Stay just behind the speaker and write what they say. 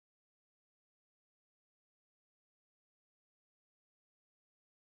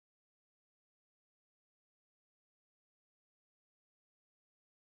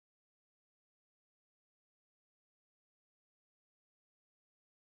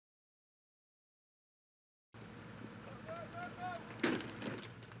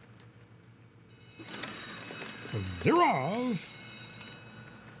They're off.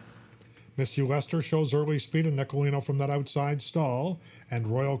 Miss You Lester shows early speed and Nicolino from that outside stall, and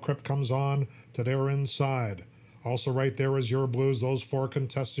Royal Crypt comes on to their inside. Also right there is Your Blues. Those four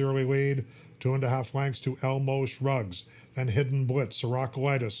contest the early lead. 2.5 lengths to Elmo Shrugs. Then Hidden Blitz.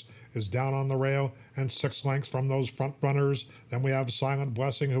 Sirocolitis is down on the rail and 6 lengths from those front runners. Then we have Silent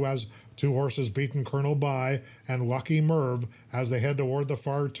Blessing, who has 2 horses beaten Colonel By, and Lucky Merv as they head toward the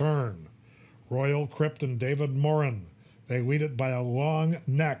far turn. Royal Crypt and David Morin. They lead it by a long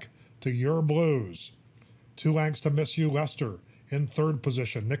neck to Your Blues. 2 lengths to Miss You Lester in third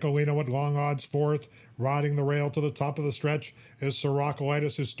position. Nicolino at long odds fourth. Riding the rail to the top of the stretch is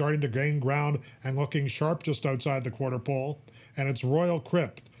Sirocolitis, who's starting to gain ground and looking sharp just outside the quarter pole. And it's Royal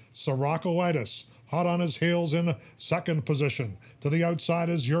Crypt. Sirocolitis hot on his heels in second position. To the outside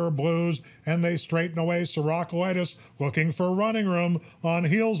is Your Blues, and they straighten away. Sirocolitis looking for running room. On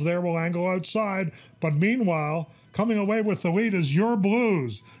heels there will angle outside. But meanwhile, coming away with the lead is Your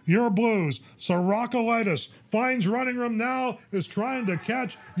Blues. Your Blues. Sirocolitis finds running room now, is trying to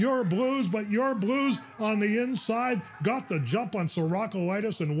catch Your Blues, but Your Blues on the inside got the jump on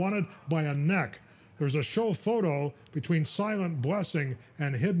Sirocolitis and won it by a neck. There's a show photo between Silent Blessing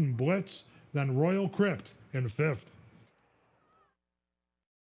and Hidden Blitz, then Royal Crypt in fifth.